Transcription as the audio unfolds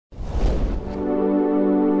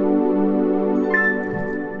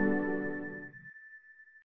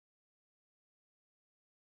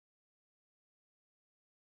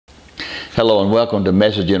Hello and welcome to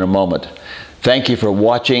Message in a Moment. Thank you for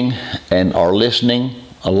watching and are listening.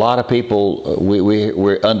 A lot of people,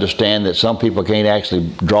 we understand that some people can't actually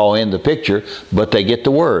draw in the picture, but they get the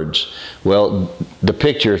words. Well, the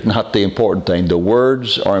picture is not the important thing. The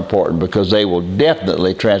words are important because they will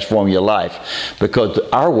definitely transform your life. Because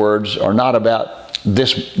our words are not about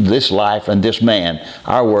this life and this man.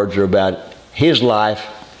 Our words are about his life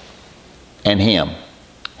and him.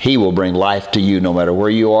 He will bring life to you no matter where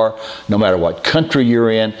you are, no matter what country you're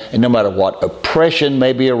in, and no matter what oppression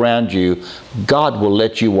may be around you. God will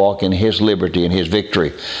let you walk in His liberty and His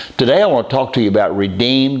victory. Today I want to talk to you about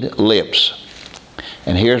redeemed lips.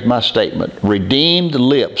 And here's my statement. Redeemed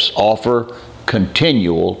lips offer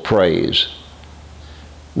continual praise.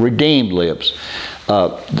 Redeemed lips.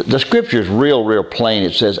 The scripture is real plain.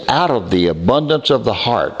 It says, out of the abundance of the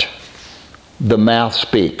heart, the mouth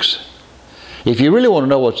speaks. If you really want to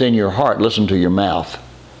know what's in your heart, listen to your mouth.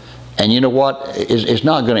 And you know what? It's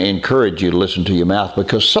not going to encourage you to listen to your mouth,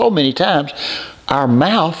 because so many times our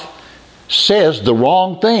mouth says the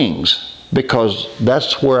wrong things because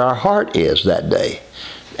that's where our heart is that day.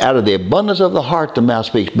 Out of the abundance of the heart, the mouth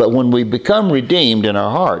speaks. But when we become redeemed in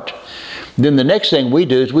our heart, then the next thing we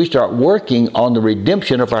do is we start working on the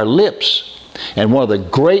redemption of our lips. And one of the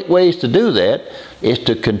great ways to do that is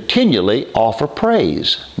to continually offer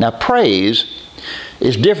praise. Now, praise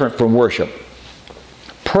is different from worship.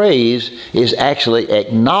 Praise is actually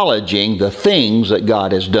acknowledging the things that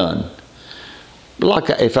God has done.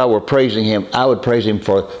 Like if I were praising Him, I would praise Him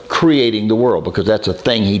for creating the world, because that's a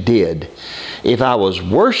thing He did. If I was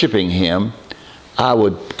worshiping Him, I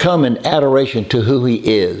would come in adoration to who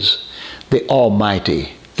He is, the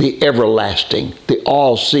Almighty, the everlasting, the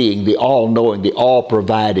all-seeing, the all-knowing, the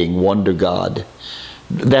all-providing wonder God.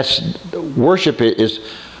 That's worship is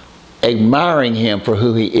admiring Him for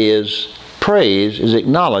who He is. Praise is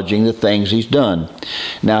acknowledging the things He's done.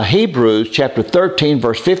 Now, Hebrews chapter 13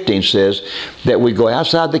 verse 15 says that we go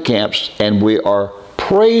outside the camps and we are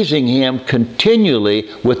praising Him continually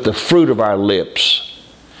with the fruit of our lips.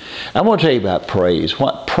 I want to tell you about praise.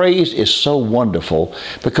 Praise is so wonderful,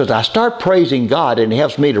 because I start praising God and it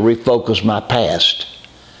helps me to refocus my past.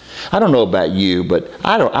 I don't know about you, but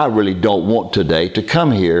I really don't want today to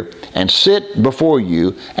come here and sit before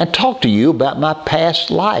you and talk to you about my past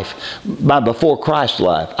life, my before Christ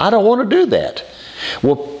life. I don't want to do that.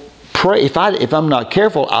 Well, if I'm not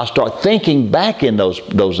careful, I'll start thinking back in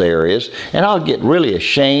those areas, and I'll get really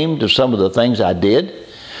ashamed of some of the things I did.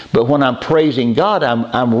 But when I'm praising God,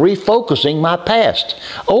 I'm refocusing my past.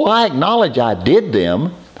 Oh, I acknowledge I did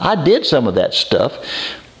them. I did some of that stuff.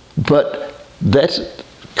 But that's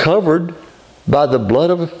covered by the blood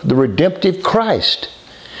of the redemptive Christ.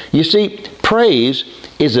 You see, praise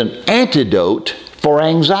is an antidote for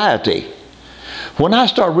anxiety. When I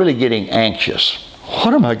start really getting anxious,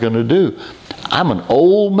 what am I going to do? I'm an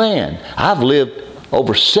old man. I've lived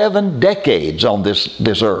over 7 decades on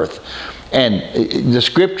this earth. And the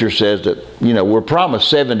scripture says that, you know, we're promised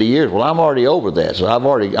 70 years. Well, I'm already over that. So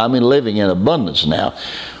I'm living in abundance now.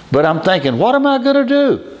 But I'm thinking, what am I going to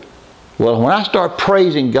do? Well, when I start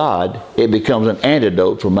praising God, it becomes an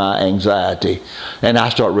antidote for my anxiety. And I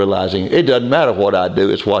start realizing it doesn't matter what I do.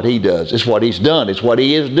 It's what He does. It's what He's done. It's what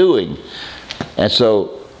He is doing. And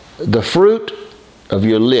so the fruit of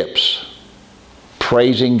your lips,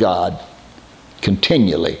 praising God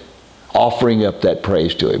continually, offering up that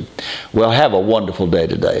praise to Him. Well, have a wonderful day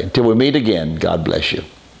today. Until we meet again, God bless you.